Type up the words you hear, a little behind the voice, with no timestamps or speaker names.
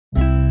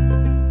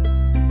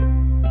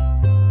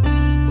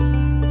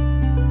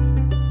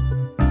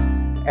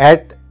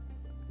At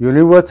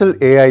Universal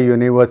AI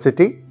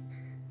University,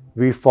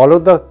 we follow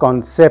the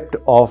concept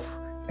of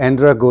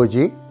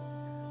andragogy,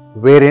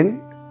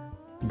 wherein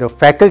the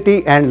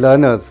faculty and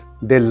learners,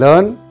 they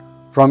learn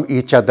from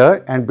each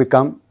other and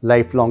become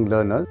lifelong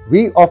learners.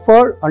 We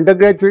offer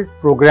undergraduate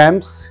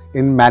programs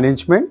in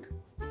management,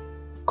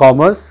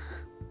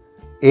 commerce,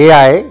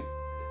 AI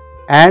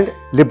and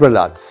liberal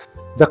arts.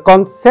 The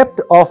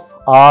concept of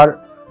our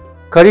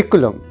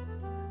curriculum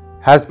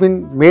has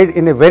been made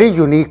in a very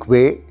unique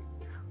way,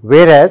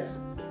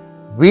 whereas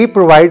we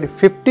provide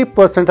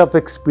 50% of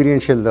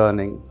experiential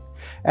learning,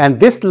 and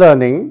this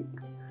learning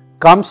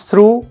comes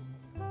through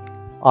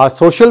our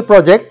social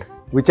project,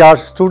 which our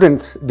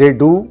students they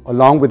do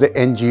along with the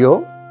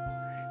NGO,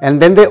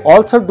 and then they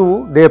also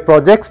do their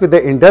projects with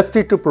the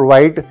industry to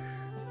provide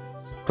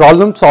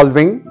problem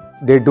solving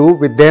they do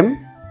with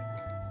them,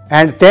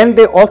 and then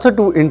they also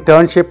do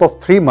internship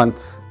of 3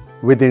 months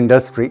with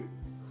industry.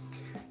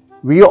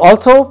 We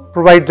also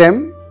provide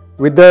them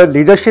with the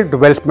leadership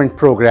development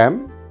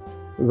program,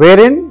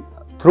 wherein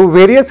through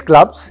various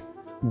clubs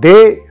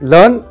they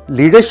learn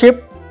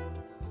leadership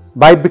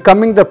by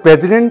becoming the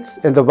presidents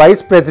and the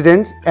vice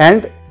presidents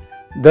and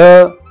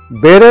the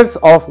bearers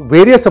of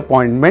various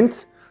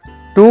appointments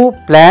to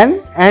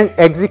plan and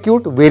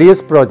execute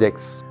various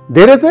projects.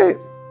 There is a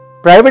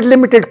private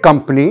limited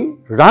company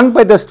run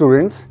by the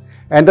students,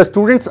 and the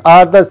students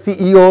are the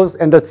CEOs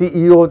and the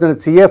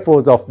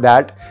CFOs of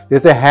that.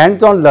 There's a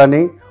hands-on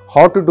learning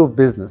how to do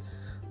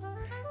business.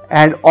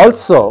 And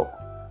also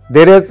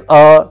there is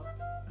a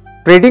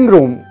trading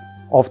room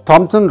of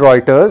Thomson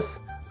Reuters,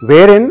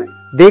 wherein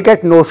they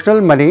get notional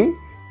money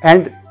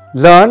and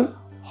learn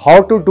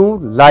how to do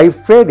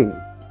live trading.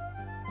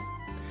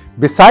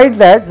 Beside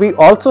that, we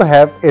also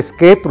have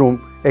escape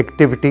room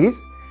activities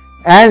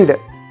and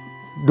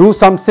do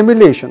some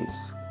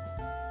simulations.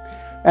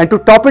 And to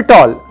top it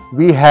all,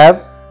 we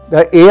have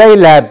the AI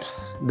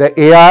labs, the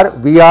AR,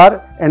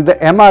 VR and the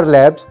MR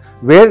labs,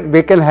 where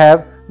they can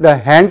have the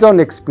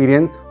hands-on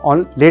experience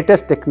on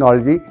latest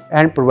technology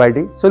and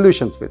providing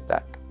solutions with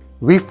that.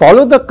 We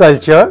follow the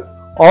culture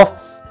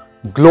of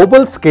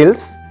global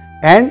skills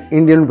and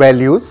Indian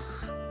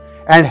values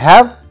and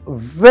have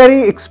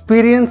very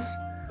experienced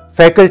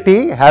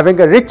faculty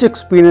having a rich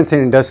experience in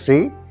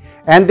industry,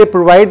 and they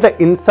provide the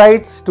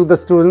insights to the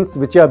students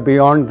which are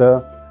beyond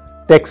the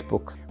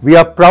textbooks. We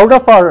are proud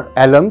of our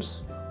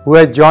alums who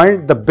have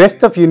joined the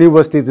best of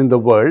universities in the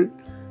world,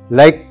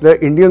 like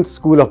the Indian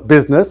School of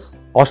Business,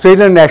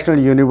 Australian National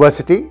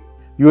University,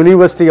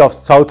 University of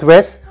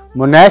Southwest,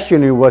 Monash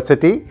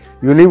University,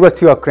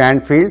 University of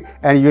Cranfield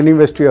and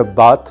University of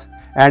Bath,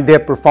 and they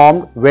have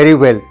performed very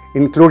well,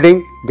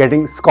 including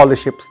getting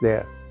scholarships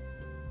there.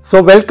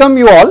 So welcome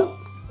you all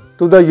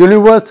to the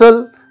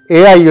Universal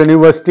AI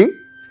University.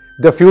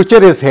 The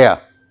future is here.